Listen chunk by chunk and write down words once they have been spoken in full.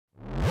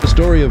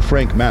story of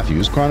Frank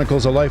Matthews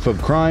chronicles a life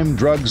of crime,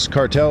 drugs,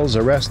 cartels,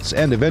 arrests,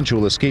 and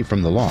eventual escape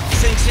from the law.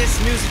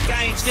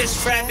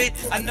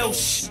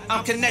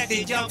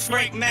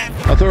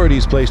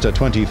 Authorities placed a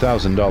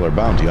 $20,000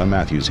 bounty on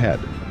Matthews' head,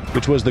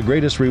 which was the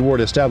greatest reward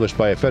established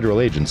by a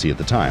federal agency at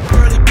the time.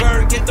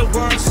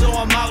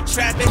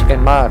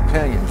 In my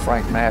opinion,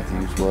 Frank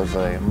Matthews was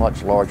a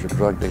much larger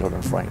drug dealer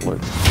than Frank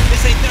Lucas.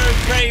 This ain't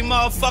third grade,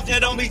 motherfucker,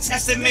 don't be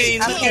testing me.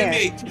 Look at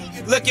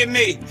me, look at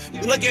me,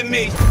 look at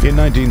me. In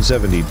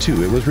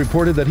 1972, it was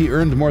reported that he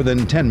earned more than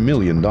 $10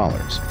 million.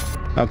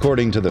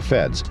 According to the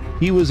feds,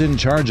 he was in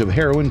charge of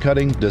heroin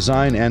cutting,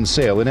 design, and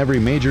sale in every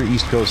major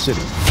East Coast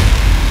city.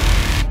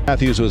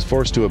 Matthews was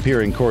forced to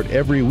appear in court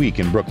every week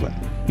in Brooklyn.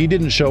 He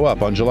didn't show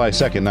up on July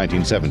 2,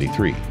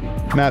 1973.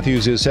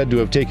 Matthews is said to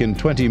have taken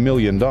 $20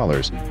 million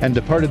and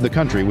departed the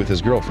country with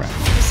his girlfriend.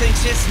 This ain't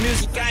just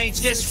music, I ain't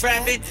just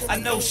rapping. I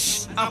know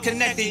I'm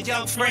connected,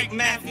 young Frank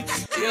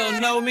Matthews. You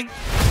don't know me?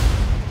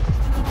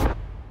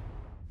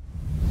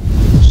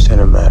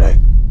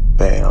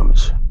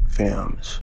 CinematicBams films.